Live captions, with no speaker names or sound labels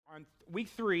on week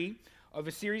 3 of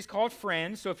a series called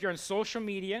Friends. So if you're on social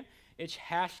media, it's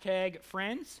hashtag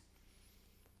Friends.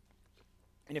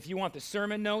 And if you want the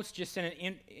sermon notes, just send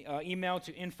an email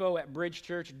to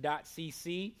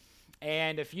info@bridgechurch.cc.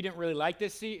 And if you didn't really like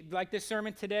this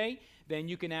sermon today, then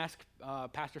you can ask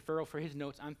Pastor Farrell for his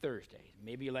notes on Thursday.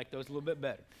 Maybe you like those a little bit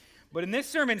better. But in this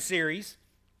sermon series,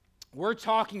 we're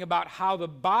talking about how the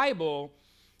Bible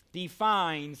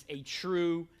defines a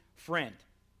true friend.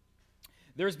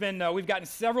 We've gotten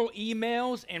several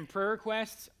emails and prayer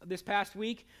requests this past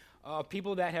week of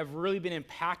people that have really been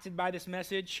impacted by this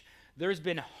message. There's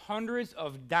been hundreds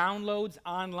of downloads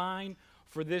online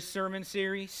for this sermon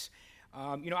series.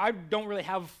 I don't really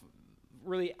have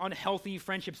really unhealthy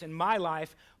friendships in my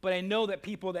life, but I know that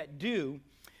people that do.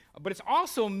 But it's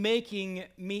also making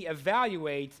me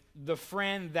evaluate the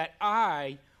friend that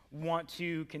I want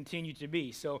to continue to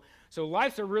be. So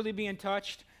lives are really being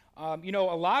touched. A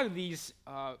lot of these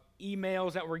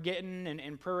emails that we're getting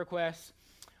and prayer requests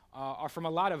are from a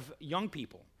lot of young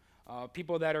people,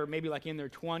 people that are maybe like in their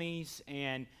 20s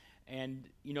and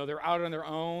they're out on their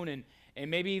own and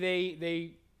maybe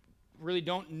they really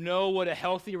don't know what a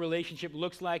healthy relationship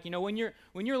looks like. When you're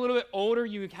a little bit older,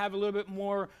 you have a little bit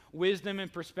more wisdom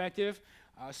and perspective.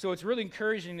 So it's really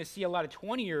encouraging to see a lot of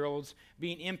 20-year-olds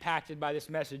being impacted by this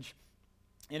message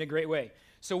in a great way.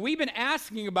 So we've been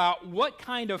asking about what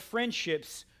kind of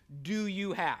friendships do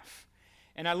you have?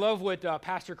 And I love what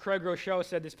Pastor Craig Rochelle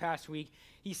said this past week.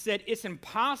 He said, it's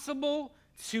impossible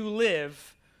to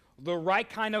live the right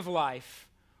kind of life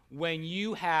when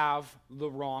you have the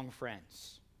wrong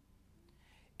friends.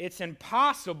 It's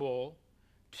impossible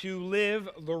to live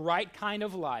the right kind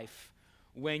of life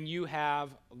when you have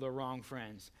the wrong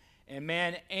friends. And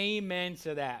man, amen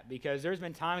to that, because there's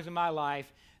been times in my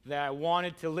life that I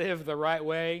wanted to live the right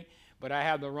way, but I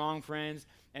had the wrong friends.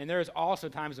 And there's also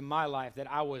times in my life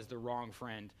that I was the wrong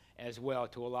friend as well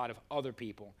to a lot of other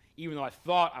people, even though I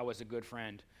thought I was a good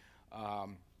friend. I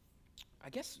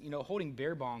guess, holding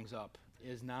beer bongs up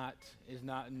is not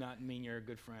mean you're a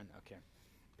good friend. Okay.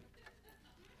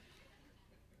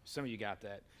 Some of you got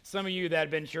that. Some of you that have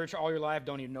been in church all your life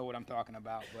don't even know what I'm talking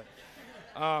about.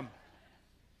 But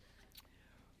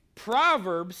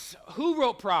Proverbs, who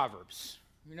wrote Proverbs?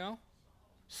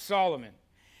 Solomon.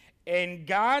 And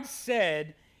God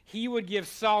said he would give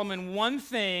Solomon one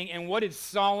thing, and what did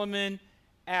Solomon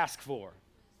ask for?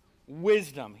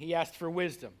 Wisdom. He asked for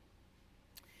wisdom.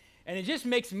 And it just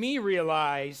makes me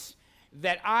realize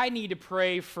that I need to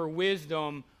pray for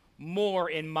wisdom more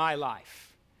in my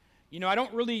life. I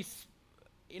don't really,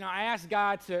 I ask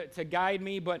God to guide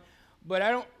me, but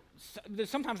I don't,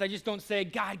 sometimes I just don't say,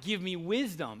 God, give me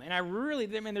wisdom. And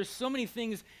there's so many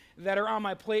things that are on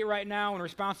my plate right now and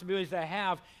responsibilities that I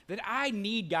have that I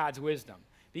need God's wisdom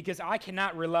because I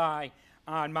cannot rely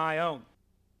on my own.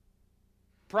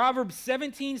 Proverbs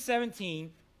 17:17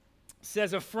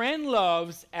 says, a friend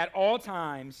loves at all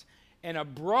times, and a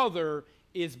brother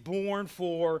is born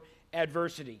for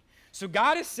adversity. So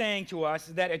God is saying to us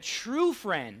that a true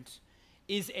friend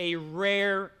is a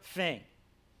rare thing.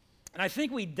 And I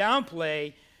think we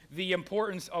downplay the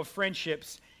importance of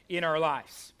friendships in our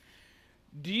lives.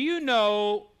 Do you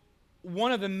know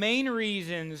one of the main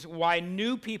reasons why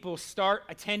new people start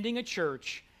attending a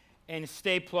church and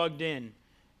stay plugged in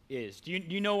is? Do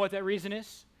you know what that reason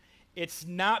is? It's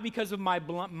not because of my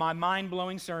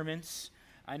mind-blowing sermons.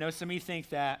 I know some of you think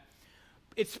that.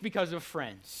 It's because of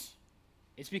friends.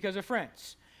 It's because of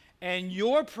friends. And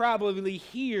you're probably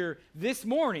here this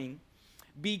morning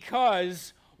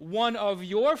because one of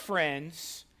your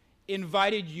friends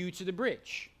invited you to the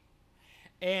bridge.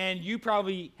 And you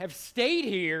probably have stayed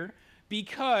here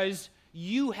because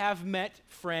you have met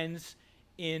friends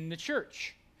in the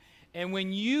church. And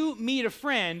when you meet a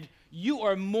friend, you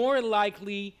are more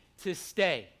likely to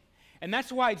stay. And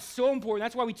that's why it's so important.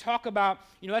 That's why we talk about,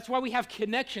 that's why we have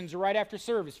connections right after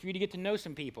service for you to get to know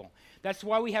some people. That's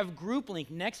why we have Group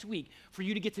Link next week for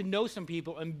you to get to know some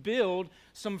people and build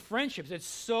some friendships. It's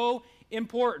so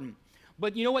important.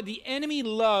 But you know what? The enemy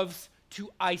loves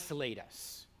to isolate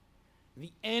us.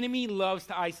 The enemy loves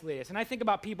to isolate us. And I think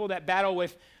about people that battle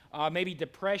with maybe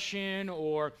depression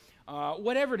or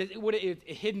whatever it is,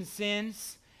 hidden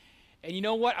sins. And you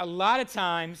know what? A lot of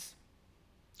times,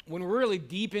 when we're really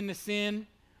deep into sin,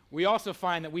 we also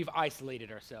find that we've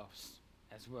isolated ourselves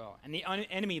as well. And the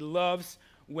enemy loves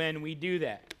when we do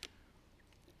that.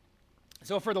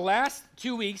 So for the last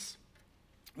 2 weeks,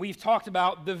 we've talked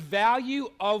about the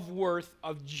value of worth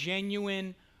of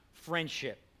genuine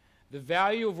friendship. The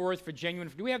value of worth for genuine.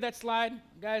 Do we have that slide,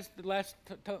 guys? The last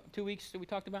 2 weeks that we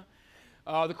talked about?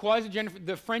 The quality of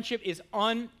the friendship is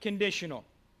unconditional.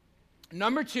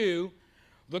 Number two,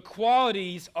 the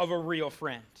qualities of a real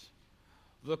friend.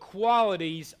 The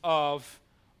qualities of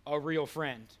a real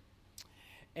friend.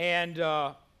 And,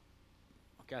 okay,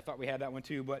 I thought we had that one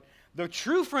too, but the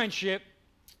true friendship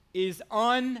is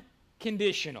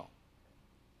unconditional.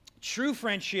 True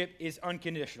friendship is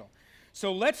unconditional.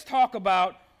 So let's talk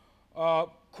about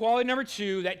quality number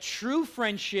two, that true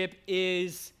friendship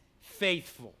is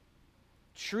faithful.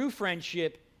 True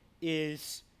friendship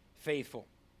is faithful.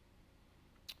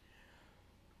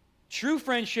 True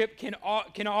friendship can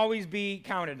always be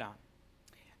counted on.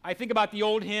 I think about the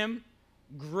old hymn,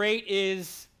 "Great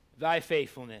is thy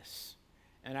faithfulness."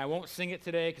 And I won't sing it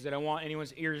today because I don't want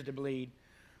anyone's ears to bleed.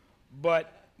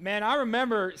 But, man, I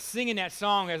remember singing that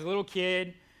song as a little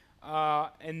kid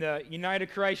in the United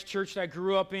Christ Church that I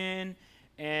grew up in.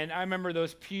 And I remember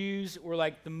those pews were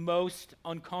like the most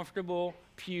uncomfortable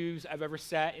pews I've ever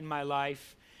sat in my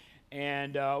life.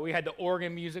 And we had the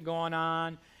organ music going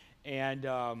on. And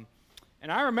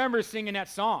I remember singing that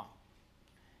song.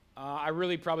 I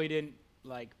really probably didn't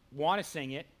want to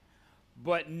sing it.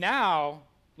 But now,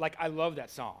 I love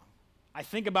that song. I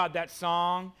think about that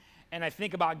song, and I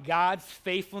think about God's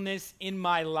faithfulness in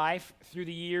my life through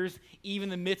the years, even in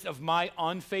the midst of my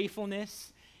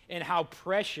unfaithfulness, and how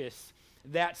precious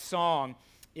that song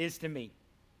is to me.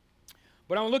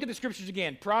 But I'm going to look at the scriptures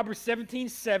again. Proverbs 17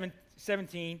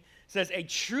 says, "A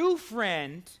true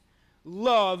friend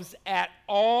loves at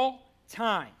all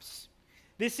times."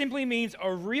 This simply means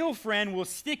a real friend will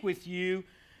stick with you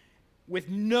with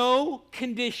no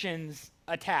conditions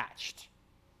attached.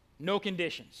 No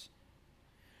conditions.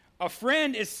 A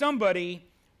friend is somebody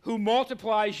who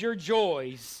multiplies your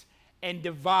joys and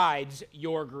divides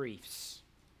your griefs.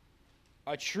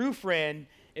 A true friend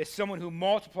is someone who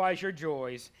multiplies your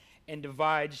joys and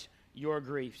divides your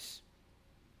griefs.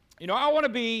 You know, I want to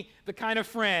be the kind of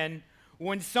friend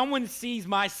when someone sees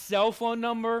my cell phone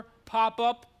number pop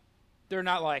up, they're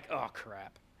not like, "Oh,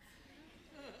 crap."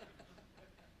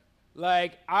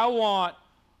 I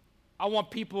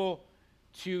want people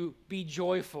to be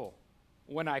joyful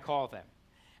when I call them.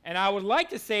 And I would like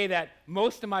to say that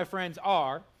most of my friends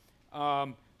are.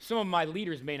 Some of my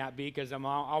leaders may not be, because I'm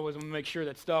always want to make sure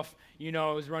that stuff,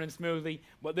 is running smoothly.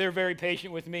 But they're very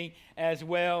patient with me as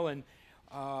well, and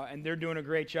they're doing a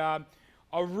great job.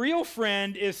 A real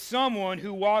friend is someone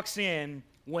who walks in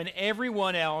when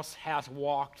everyone else has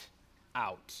walked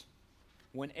out.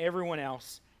 When everyone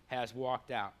else has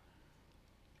walked out.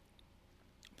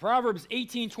 Proverbs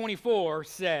 18:24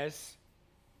 says,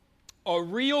 "A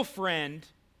real friend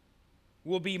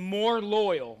will be more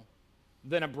loyal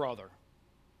than a brother."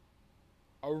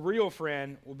 A real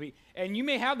friend will be, and you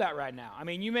may have that right now. I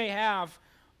mean, you may have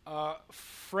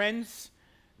friends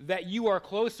that you are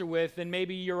closer with than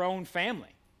maybe your own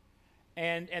family.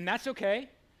 And that's okay,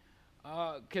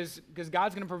 because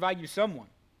God's going to provide you someone.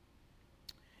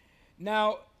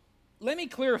 Now, let me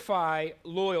clarify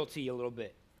loyalty a little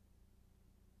bit.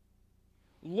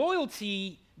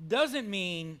 Loyalty doesn't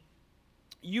mean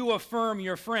you affirm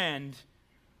your friend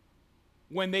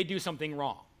when they do something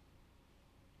wrong.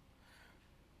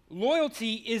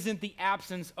 Loyalty isn't the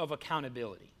absence of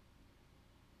accountability.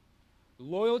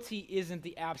 Loyalty isn't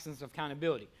the absence of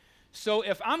accountability. So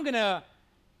if I'm going to,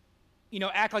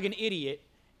 act like an idiot,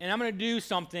 and I'm going to do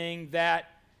something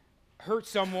that hurts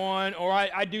someone, or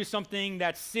I do something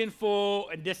that's sinful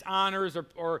and dishonors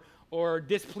or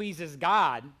displeases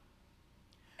God,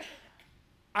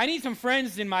 I need some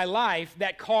friends in my life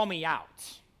that call me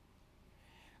out.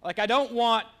 I don't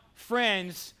want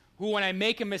friends who, when I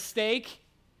make a mistake,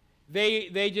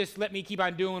 they just let me keep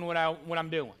on doing what I'm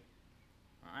doing.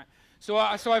 All right? So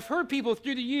I've heard people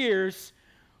through the years,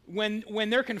 when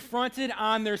they're confronted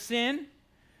on their sin,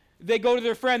 they go to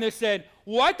their friend, they said,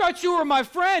 "Well, I thought you were my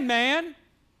friend, man.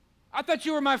 I thought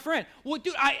you were my friend." Well,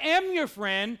 dude, I am your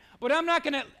friend, but I'm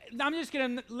just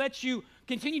going to let you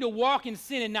continue to walk in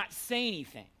sin and not say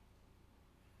anything.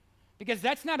 Because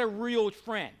that's not a real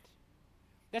friend.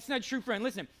 That's not a true friend.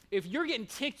 Listen, if you're getting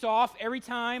ticked off every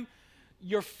time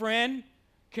your friend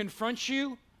confronts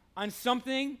you on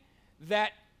something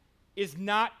that does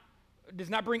not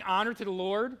bring honor to the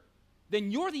Lord,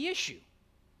 then you're the issue.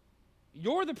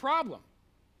 You're the problem.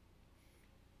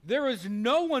 There is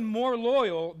no one more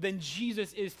loyal than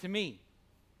Jesus is to me.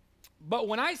 But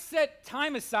when I set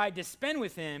time aside to spend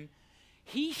with him,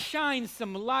 he shines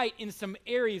some light in some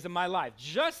areas of my life.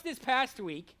 Just this past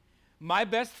week, my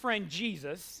best friend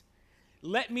Jesus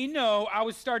let me know I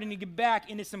was starting to get back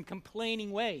into some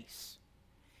complaining ways,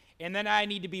 and then I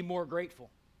need to be more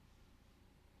grateful.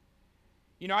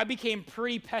 I became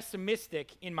pretty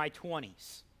pessimistic in my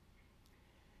 20s.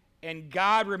 And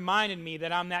God reminded me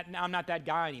that I'm not that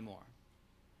guy anymore.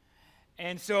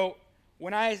 And so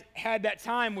when I had that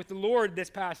time with the Lord this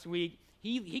past week,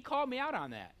 he called me out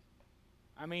on that.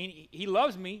 I mean, he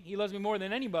loves me. He loves me more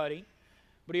than anybody.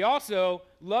 But he also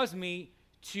loves me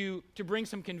to bring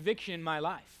some conviction in my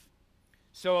life.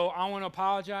 So I want to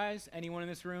apologize, anyone in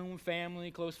this room,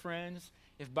 family, close friends,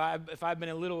 if I've been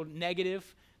a little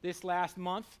negative this last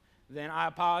month, then I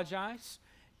apologize.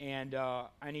 And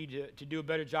I need to do a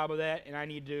better job of that, and I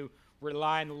need to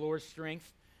rely on the Lord's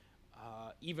strength,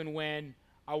 even when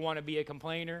I want to be a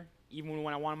complainer, even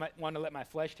when I want to let my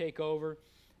flesh take over,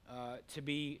 to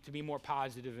be more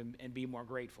positive and be more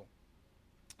grateful.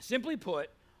 Simply put,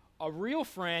 a real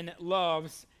friend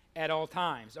loves at all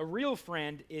times. A real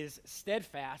friend is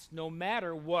steadfast no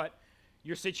matter what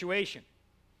your situation.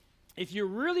 If you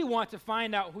really want to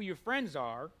find out who your friends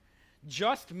are,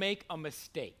 just make a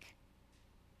mistake.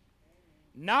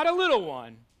 Not a little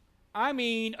one, I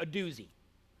mean a doozy.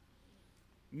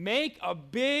 Make a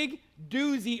big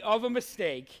doozy of a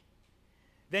mistake,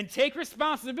 then take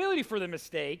responsibility for the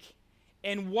mistake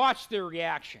and watch their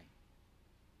reaction.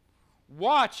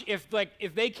 Watch if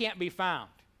they can't be found.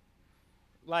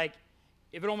 Like,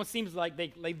 if it almost seems like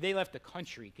they left the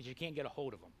country because you can't get a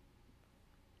hold of them.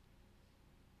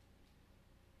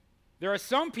 There are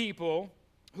some people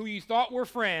who you thought were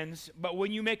friends, but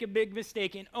when you make a big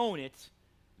mistake and own it,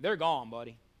 they're gone,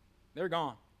 buddy. They're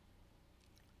gone.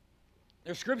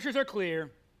 The scriptures are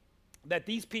clear that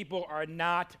these people are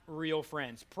not real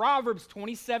friends. Proverbs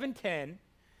 27:10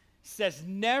 says,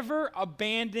 "Never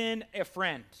abandon a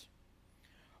friend.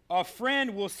 A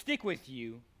friend will stick with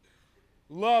you,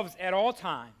 loves at all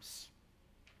times,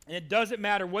 and it doesn't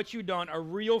matter what you've done, a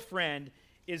real friend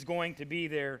is going to be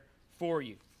there for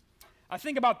you." I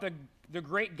think about the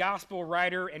great gospel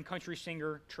writer and country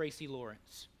singer Tracy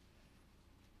Lawrence.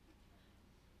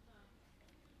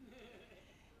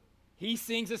 He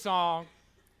sings a song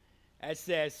that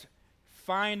says,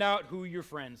 "Find out who your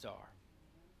friends are."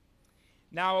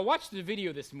 Now, I watched the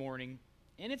video this morning,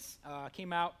 and it's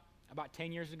came out about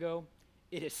 10 years ago.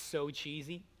 It is so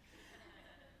cheesy.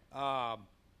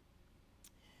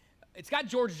 It's got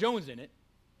George Jones in it,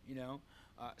 you know.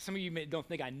 Some of you don't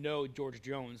think I know George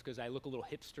Jones because I look a little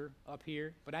hipster up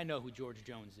here, but I know who George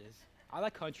Jones is. I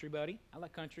like country, buddy. I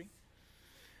like country.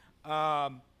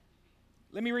 Let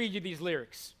me read you these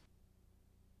lyrics.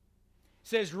 It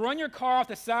says, "Run your car off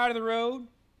the side of the road,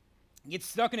 get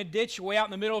stuck in a ditch way out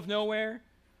in the middle of nowhere,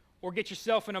 or get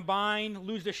yourself in a bind,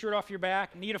 lose the shirt off your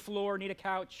back, need a floor, need a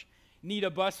couch, need a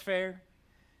bus fare.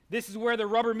 This is where the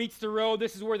rubber meets the road.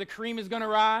 This is where the cream is going to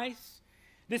rise.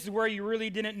 This is where you really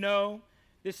didn't know.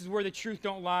 This is where the truth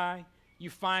don't lie.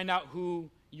 You find out who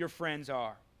your friends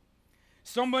are.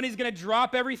 Somebody's going to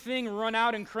drop everything, run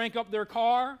out and crank up their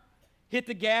car, hit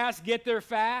the gas, get there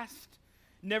fast,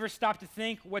 never stop to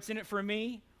think what's in it for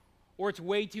me, or it's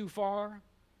way too far.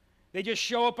 They just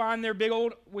show up on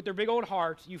with their big old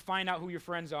heart. You find out who your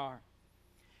friends are.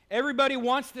 Everybody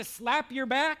wants to slap your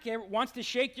back, wants to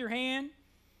shake your hand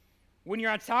when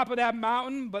you're on top of that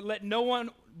mountain, but let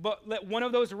one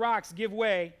of those rocks give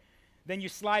way. Then you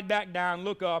slide back down,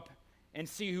 look up, and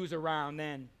see who's around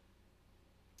then.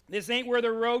 This ain't where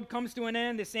the road comes to an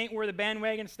end. This ain't where the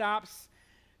bandwagon stops.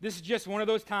 This is just one of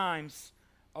those times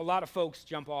a lot of folks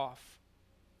jump off.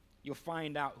 You'll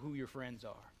find out who your friends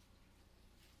are."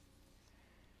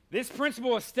 This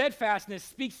principle of steadfastness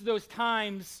speaks to those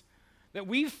times that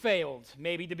we've failed,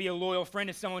 maybe, to be a loyal friend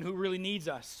to someone who really needs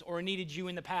us or needed you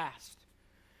in the past.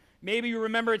 Maybe you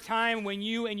remember a time when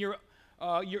you and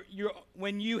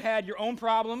when you had your own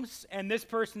problems and this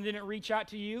person didn't reach out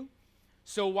to you.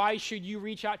 So why should you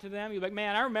reach out to them? You're like,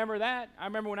 "Man, I remember that. I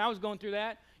remember when I was going through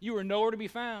that. You were nowhere to be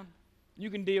found. You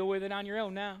can deal with it on your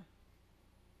own now."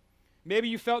 Maybe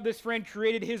you felt this friend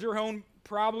created his or her own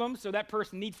problem, so that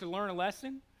person needs to learn a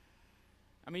lesson.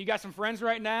 I mean, you got some friends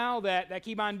right now that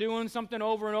keep on doing something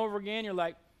over and over again. You're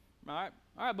like, all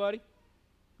right, buddy.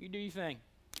 You do your thing.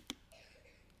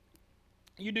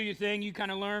 You do your thing. You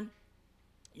kind of learn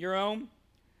your own.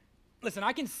 Listen,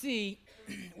 I can see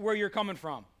where you're coming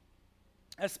from,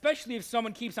 especially if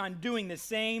someone keeps on doing the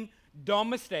same dumb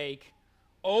mistake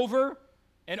over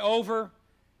and over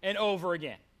and over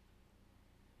again.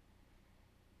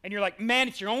 And you're like, "Man,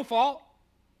 it's your own fault.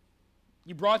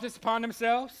 You brought this upon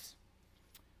themselves."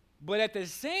 But at the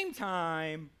same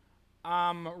time,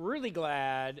 I'm really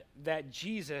glad that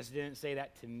Jesus didn't say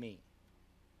that to me.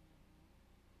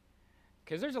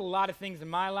 Because there's a lot of things in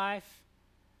my life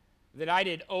that I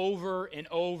did over and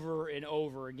over and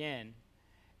over again.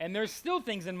 And there's still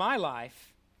things in my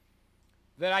life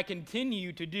that I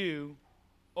continue to do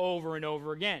over and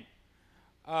over again.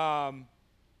 Um,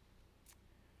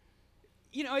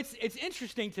 it's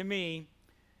interesting to me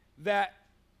that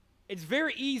it's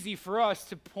very easy for us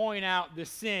to point out the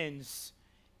sins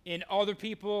in other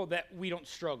people that we don't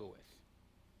struggle with.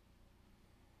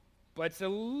 But it's a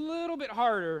little bit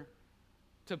harder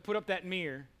to put up that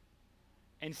mirror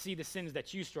and see the sins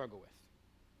that you struggle with.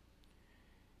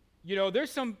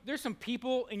 There's some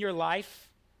people in your life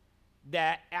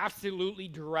that absolutely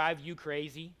drive you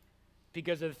crazy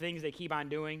because of the things they keep on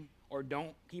doing or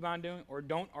don't keep on doing or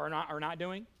are not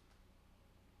doing.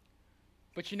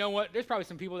 But you know what? There's probably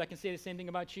some people that can say the same thing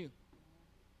about you.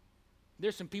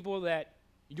 There's some people that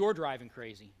you're driving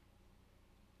crazy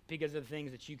because of the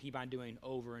things that you keep on doing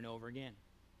over and over again.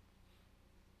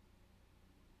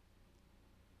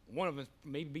 One of them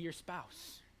may be your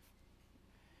spouse.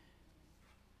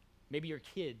 Maybe your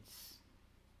kids.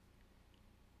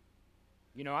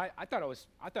 I thought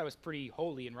I was pretty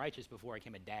holy and righteous before I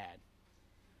became a dad.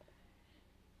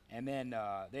 And then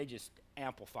they just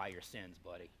amplify your sins,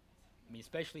 buddy. I mean,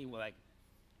 especially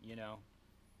you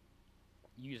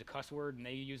use a cuss word and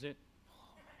they use it.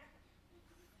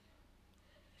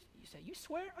 You say, you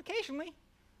swear? Occasionally.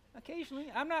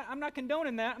 I'm not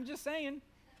condoning that. I'm just saying,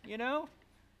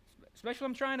 especially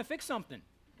when I'm trying to fix something.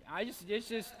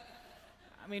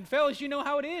 Fellas, you know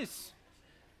how it is.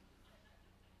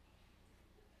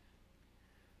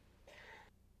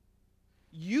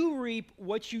 You reap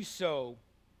what you sow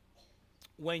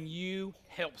when you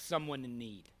help someone in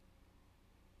need.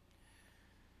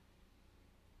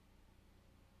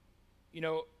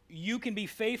 You can be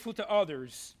faithful to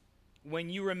others when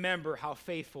you remember how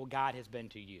faithful God has been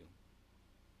to you.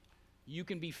 You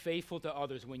can be faithful to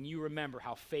others when you remember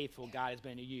how faithful God has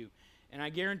been to you. And I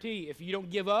guarantee if you don't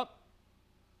give up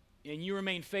and you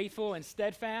remain faithful and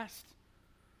steadfast,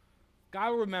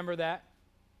 God will remember that.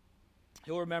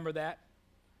 He'll remember that.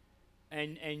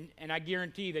 And I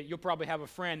guarantee that you'll probably have a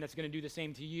friend that's going to do the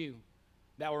same to you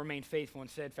that will remain faithful and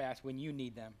steadfast when you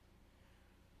need them.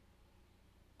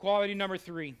 Quality number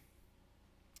 3.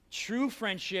 True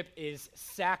friendship is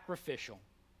sacrificial.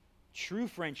 True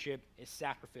friendship is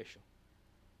sacrificial.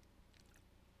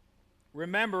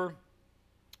 Remember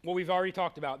what we've already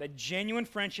talked about, that genuine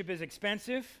friendship is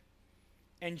expensive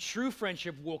and true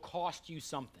friendship will cost you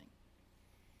something.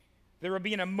 There will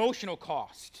be an emotional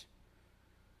cost.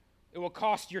 It will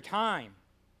cost your time.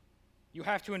 You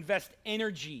have to invest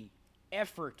energy,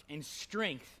 effort, and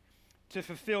strength to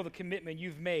fulfill the commitment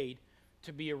you've made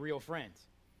to be a real friend.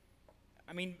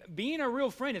 Being a real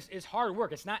friend is hard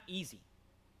work. It's not easy.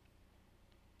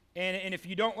 And if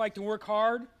you don't like to work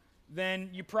hard, then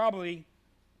you probably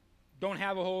don't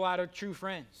have a whole lot of true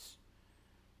friends.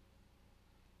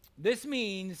 This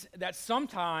means that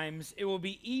sometimes it will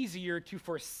be easier to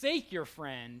forsake your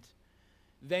friend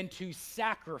than to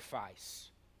sacrifice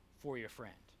for your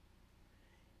friend.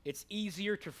 It's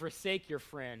easier to forsake your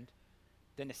friend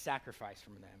than to sacrifice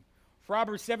from them.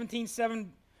 Proverbs 17:7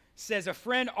 says, a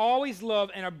friend always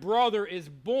loved and a brother is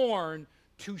born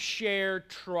to share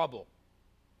trouble.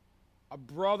 A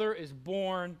brother is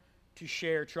born to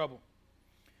share trouble.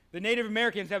 The Native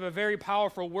Americans have a very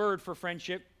powerful word for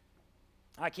friendship.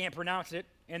 I can't pronounce it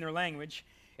in their language.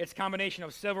 It's a combination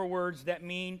of several words that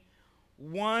mean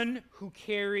one who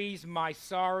carries my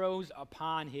sorrows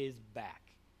upon his back.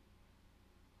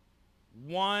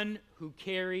 One who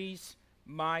carries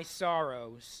my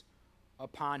sorrows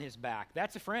upon his back.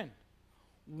 That's a friend.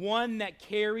 One that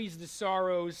carries the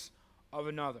sorrows of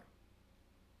another.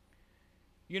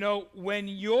 When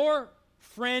your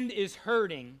friend is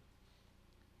hurting,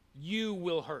 you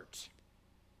will hurt.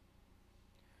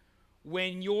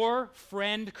 When your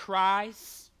friend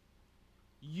cries,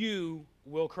 you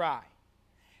will cry.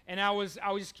 And I was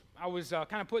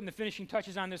kind of putting the finishing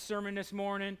touches on this sermon this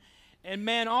morning, and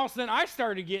man, all of a sudden I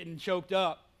started getting choked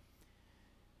up.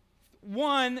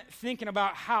 One, thinking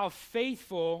about how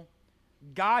faithful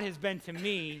God has been to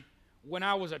me when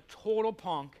I was a total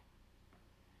punk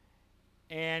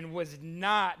and was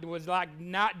not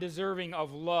deserving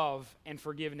of love and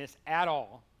forgiveness at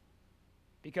all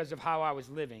because of how I was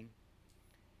living.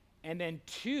 And then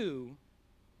 2,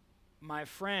 my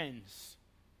friends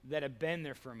that have been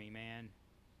there for me, man.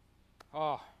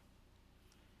 Oh,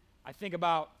 I think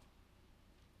about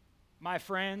my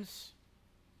friends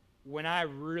when I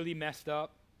really messed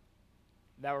up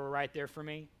that were right there for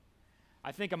me.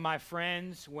 I think of my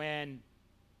friends when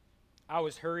I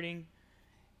was hurting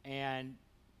and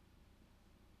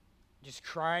just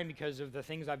crying because of the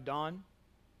things I've done,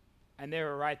 and they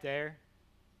were right there.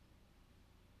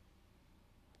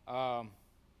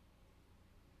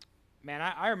 Man,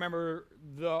 I remember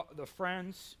the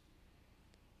friends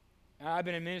I've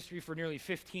been in ministry for nearly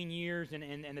 15 years,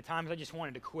 and the times I just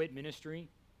wanted to quit ministry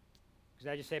because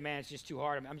I just say, man, it's just too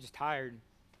hard. I'm just tired.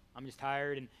 I'm just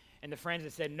tired. And the friends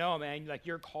that said, no, man, like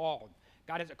you're called.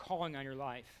 God has a calling on your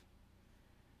life.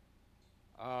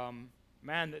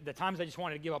 Man, the times I just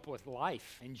wanted to give up with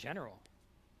life in general.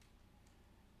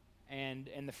 And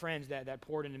the friends that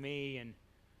poured into me. And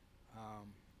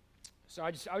so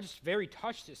I was just very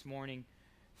touched this morning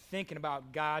thinking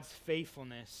about God's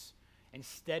faithfulness and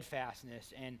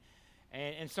steadfastness.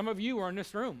 And some of you are in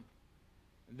this room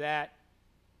that,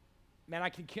 man, I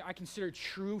consider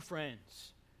true friends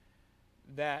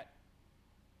that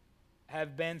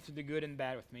have been through the good and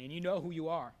bad with me. And you know who you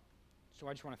are. So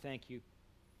I just want to thank you.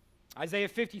 Isaiah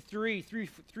 53,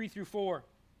 3 through 4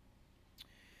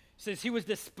 says, he was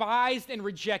despised and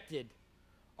rejected,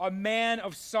 a man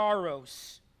of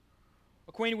sorrows,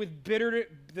 acquainted with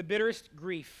the bitterest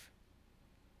grief.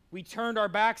 We turned our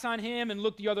backs on him and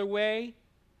looked the other way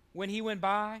when he went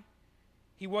by.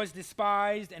 He was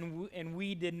despised, and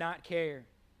we did not care.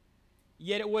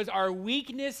 Yet it was our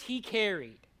weakness he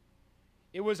carried.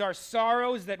 It was our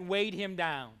sorrows that weighed him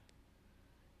down.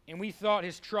 And we thought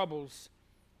his troubles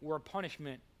were a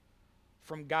punishment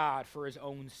from God for his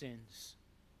own sins.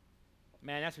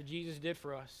 Man, that's what Jesus did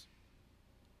for us.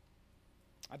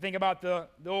 I think about the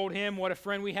old hymn, What a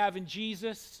Friend We Have in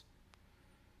Jesus.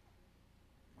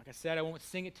 Like I said, I won't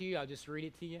sing it to you. I'll just read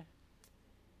it to you.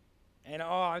 And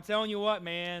I'm telling you what,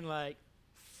 man, like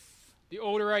the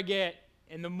older I get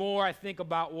and the more I think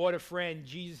about what a friend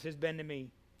Jesus has been to me.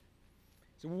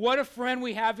 So what a friend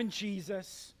we have in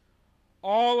Jesus,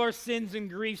 all our sins and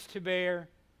griefs to bear.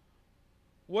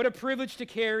 What a privilege to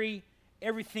carry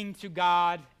everything to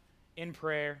God in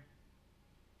prayer.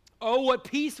 Oh, what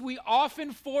peace we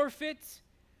often forfeit.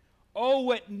 Oh,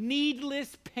 what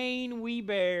needless pain we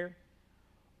bear.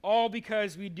 All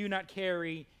because we do not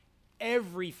carry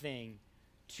everything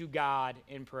to God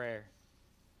in prayer.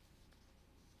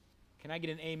 Can I get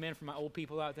an amen from my old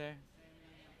people out there?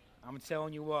 Amen. I'm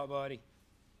telling you what, buddy.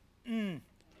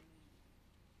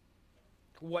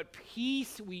 What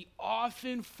peace we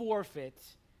often forfeit,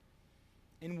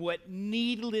 and what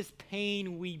needless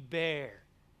pain we bear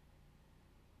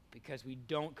because we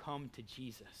don't come to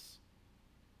Jesus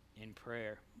in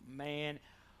prayer. Man,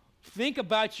 think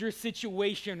about your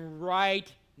situation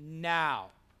right now.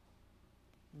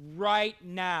 Right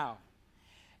now.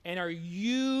 And are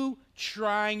you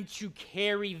trying to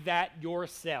carry that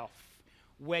yourself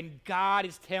when God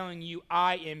is telling you,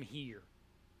 I am here?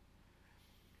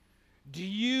 Do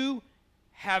you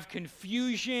have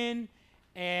confusion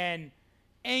and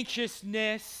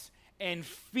anxiousness and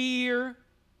fear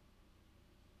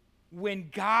when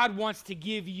God wants to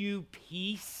give you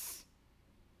peace?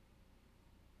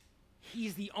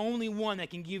 He's the only one that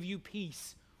can give you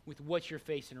peace with what you're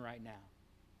facing right now.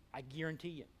 I guarantee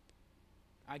you.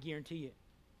 I guarantee it.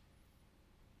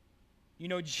 You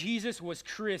know, Jesus was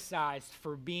criticized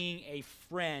for being a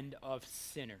friend of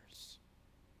sinners.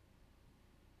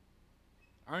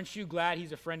 Aren't you glad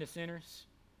he's a friend of sinners?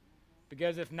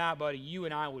 Because if not, buddy, you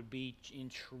and I would be in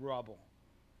trouble.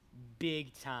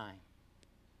 Big time.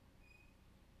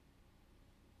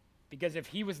 Because if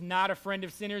he was not a friend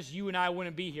of sinners, you and I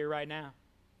wouldn't be here right now.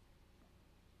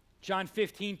 John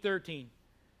 15:13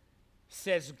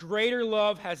 says, greater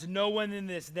love has no one than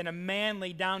this, than a man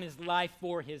lay down his life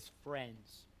for his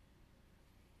friends.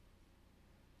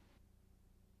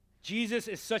 Jesus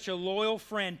is such a loyal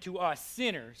friend to us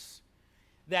sinners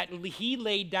that he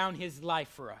laid down his life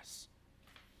for us.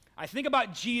 I think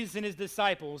about Jesus and his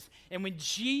disciples, and when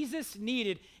Jesus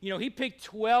needed, he picked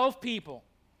 12 people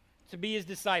to be his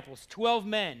disciples, 12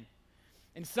 men.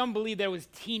 And some believe there was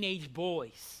teenage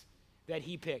boys that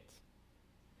he picked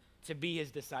to be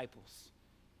his disciples.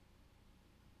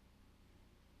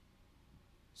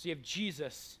 So you have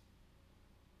Jesus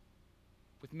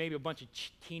with maybe a bunch of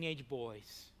teenage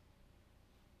boys,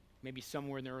 maybe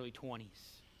somewhere in their early 20s.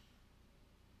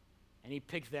 And he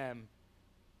picked them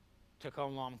to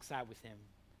come alongside with him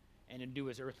and to do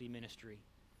his earthly ministry.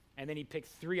 And then he picked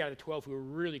 3 out of the 12 who were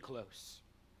really close.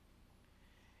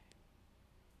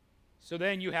 So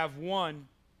then you have one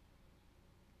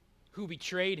who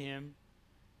betrayed him.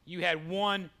 You had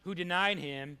one who denied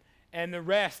him, and the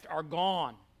rest are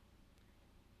gone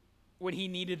when he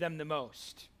needed them the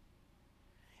most.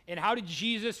 And how did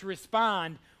Jesus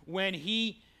respond when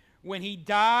he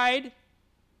died,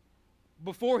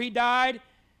 before he died,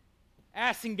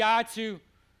 asking God to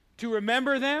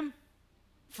remember them?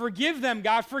 Forgive them,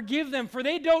 God, forgive them, for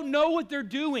they don't know what they're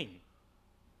doing.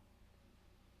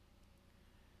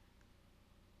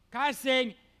 God's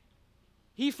saying,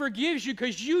 he forgives you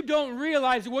because you don't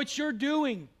realize what you're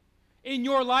doing. in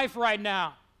your life right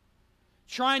now,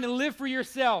 trying to live for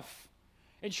yourself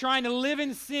and trying to live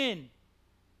in sin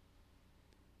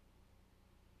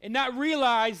and not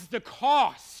realize the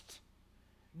cost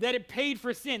that it paid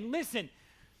for sin. Listen,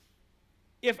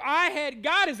 if I had,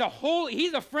 God is a holy,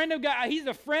 he's a friend of God, he's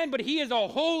a friend, but he is a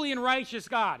holy and righteous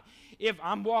God. If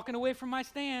I'm walking away from my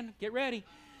stand, get ready.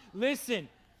 Listen,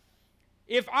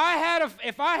 I'm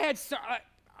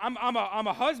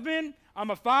a husband,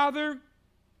 I'm a father.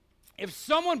 If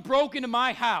someone broke into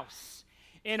my house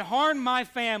and harmed my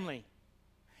family,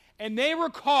 and they were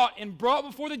caught and brought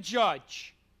before the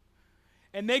judge,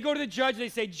 and they go to the judge, they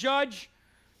say, Judge,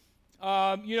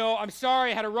 I'm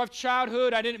sorry, I had a rough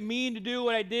childhood, I didn't mean to do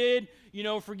what I did,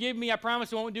 forgive me, I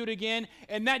promise I won't do it again.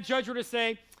 And that judge were to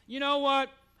say, you know what,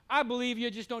 I believe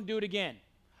you, just don't do it again.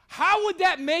 How would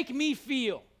that make me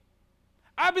feel?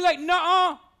 I'd be like,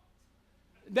 nuh-uh,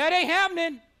 that ain't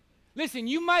happening. Listen,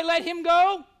 you might let him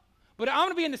go, but I'm going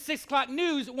to be in the 6 o'clock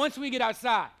news once we get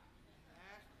outside.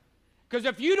 Because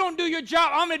if you don't do your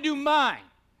job, I'm going to do mine.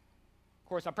 Of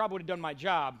course, I probably would have done my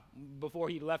job before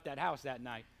he left that house that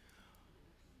night.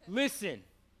 Listen,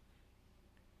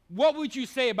 what would you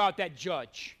say about that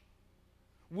judge?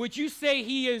 Would you say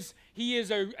he is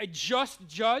a just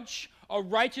judge, a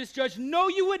righteous judge? No,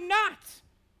 you would not.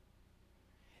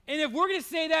 And if we're going to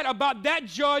say that about that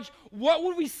judge, what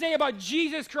would we say about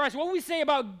Jesus Christ? What would we say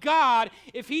about God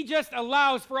if he just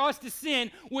allows for us to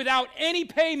sin without any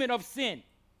payment of sin?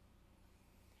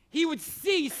 He would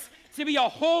cease to be a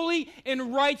holy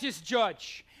and righteous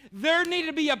judge. There needed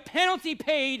to be a penalty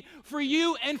paid for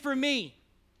you and for me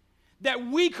that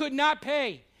we could not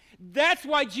pay. That's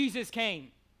why Jesus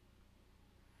came.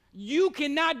 You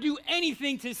cannot do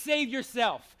anything to save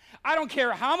yourself. I don't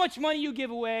care how much money you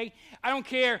give away. I don't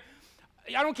care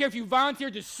if you volunteer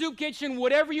to soup kitchen,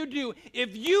 whatever you do.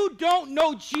 If you don't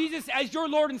know Jesus as your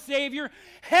Lord and Savior,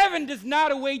 heaven does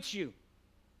not await you.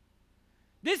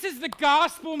 This is the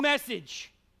gospel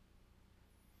message.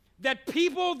 That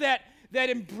people that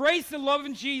embrace the love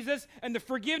of Jesus and the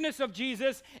forgiveness of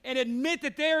Jesus and admit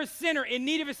that they're a sinner in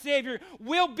need of a Savior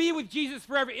will be with Jesus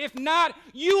forever. If not,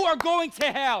 you are going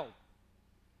to hell.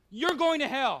 You're going to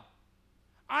hell.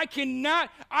 I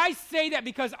say that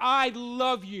because I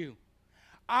love you.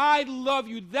 I love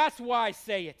you. That's why I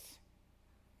say it.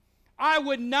 I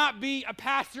would not be a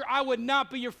pastor. I would not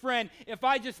be your friend if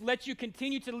I just let you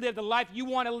continue to live the life you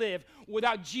want to live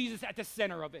without Jesus at the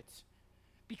center of it.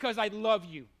 Because I love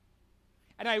you.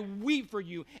 And I weep for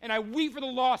you. And I weep for the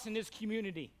lost in this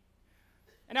community.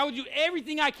 And I will do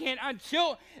everything I can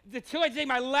until I take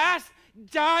my last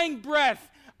dying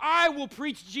breath. I will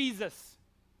preach Jesus.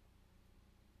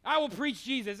 I will preach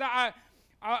Jesus. I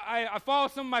follow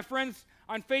some of my friends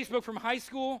on Facebook from high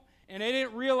school, and they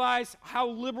didn't realize how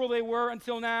liberal they were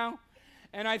until now.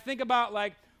 And I think about,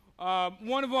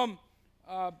 one of them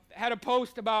had a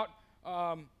post about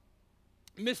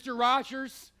Mr.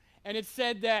 Rogers, and it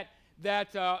said that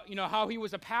how he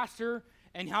was a pastor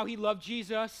and how he loved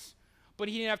Jesus, but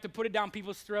he didn't have to put it down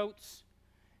people's throats.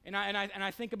 And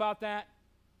I think about that.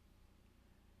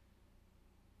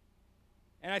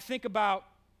 And I think about,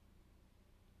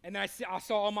 and then I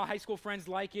saw all my high school friends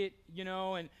like it,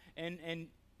 and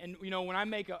when I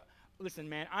make listen,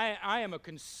 man, I am a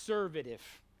conservative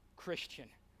Christian.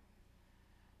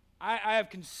 I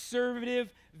have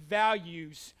conservative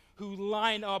values who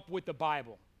line up with the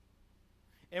Bible.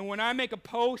 And when I make a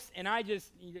post, and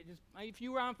if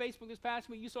you were on Facebook this past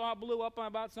week, you saw how I blew up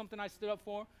about something I stood up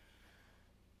for.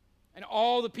 And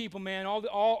all the people, man,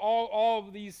 all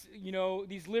of these,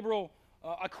 these liberal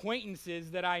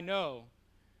acquaintances that I know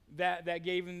that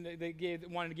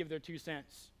wanted to give their 2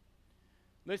 cents.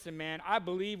 Listen, man, I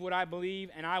believe what I believe,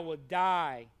 and I will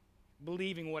die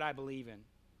believing what I believe in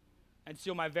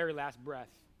until my very last breath.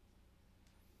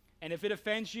 And if it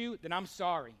offends you, then I'm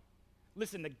sorry.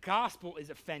 Listen, the gospel is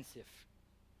offensive.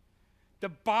 The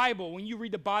Bible, when you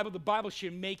read the Bible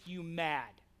should make you mad.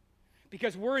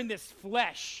 Because we're in this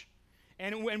flesh,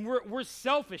 and we're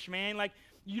selfish, man. Like,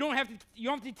 you don't have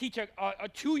to teach a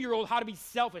 2-year-old how to be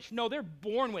selfish. No, they're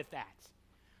born with that.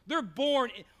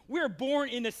 We're born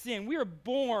into sin. We are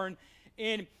born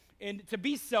in to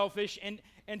be selfish and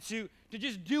to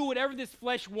just do whatever this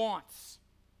flesh wants.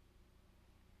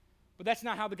 But that's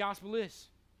not how the gospel is.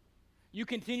 You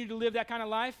continue to live that kind of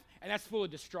life, and that's full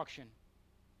of destruction.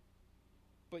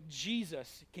 But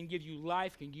Jesus can give you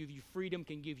life, can give you freedom,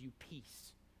 can give you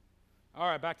peace. All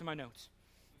right, back to my notes.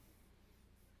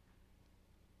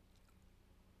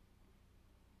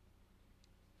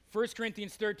 First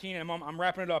Corinthians 13, and I'm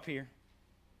wrapping it up here.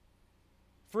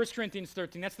 1 Corinthians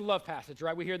 13, that's the love passage,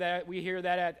 right? We hear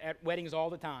that at weddings all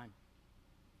the time.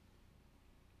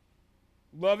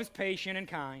 Love is patient and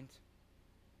kind.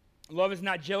 Love is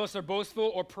not jealous or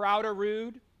boastful or proud or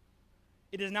rude.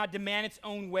 It does not demand its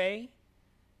own way.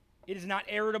 It is not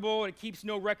irritable. It keeps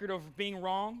no record of being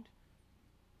wronged.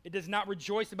 It does not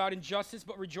rejoice about injustice,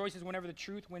 but rejoices whenever the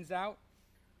truth wins out.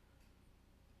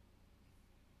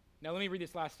 Now let me read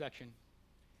this last section.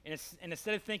 And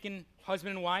instead of thinking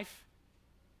husband and wife,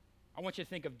 I want you to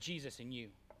think of Jesus and you.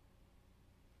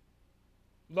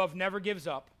 Love never gives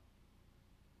up,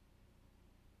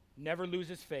 never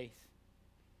loses faith,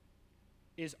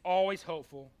 is always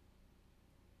hopeful,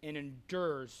 and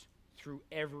endures through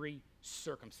every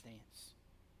circumstance.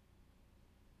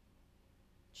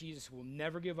 Jesus will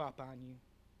never give up on you.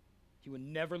 He will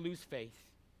never lose faith.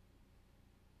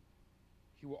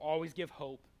 He will always give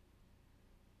hope.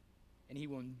 And he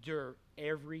will endure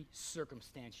every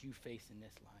circumstance you face in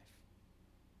this life.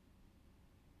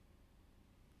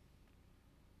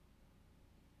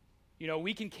 You know,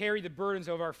 we can carry the burdens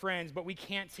of our friends, but we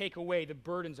can't take away the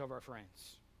burdens of our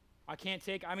friends. I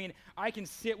can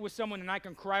sit with someone and I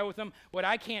can cry with them, but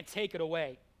I can't take it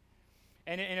away.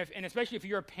 And especially if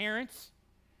you're a parent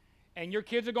and your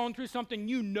kids are going through something,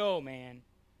 you know, man,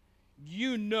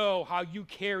 you know how you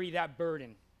carry that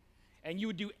burden. And you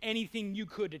would do anything you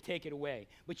could to take it away,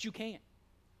 but you can't.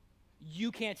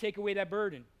 You can't take away that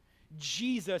burden.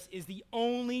 Jesus is the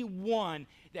only one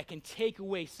that can take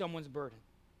away someone's burden.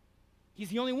 He's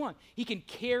the only one. He can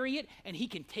carry it and he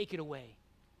can take it away.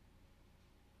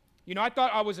 You know, I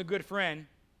thought I was a good friend,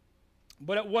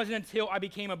 but it wasn't until I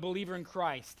became a believer in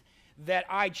Christ that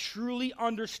I truly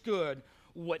understood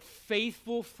what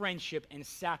faithful friendship and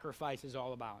sacrifice is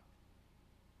all about.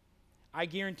 I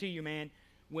guarantee you, man,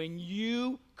 when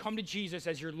you come to Jesus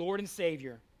as your Lord and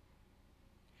Savior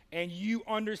and you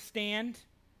understand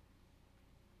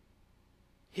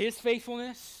his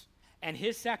faithfulness and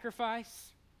his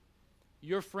sacrifice,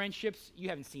 your friendships, you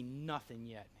haven't seen nothing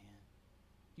yet, man.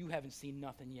 You haven't seen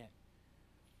nothing yet.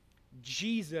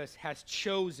 Jesus has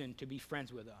chosen to be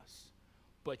friends with us,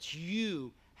 but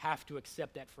you have to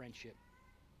accept that friendship.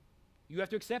 You have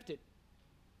to accept it.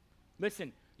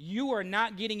 Listen, you are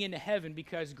not getting into heaven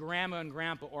because grandma and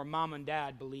grandpa or mom and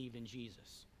dad believed in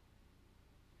Jesus.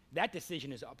 That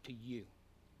decision is up to you.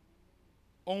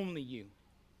 Only you.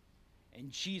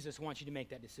 And Jesus wants you to make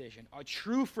that decision. A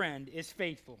true friend is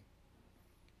faithful,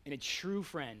 and a true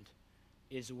friend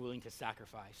is willing to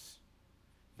sacrifice.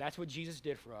 That's what Jesus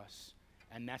did for us,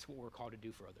 and that's what we're called to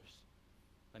do for others.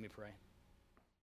 Let me pray.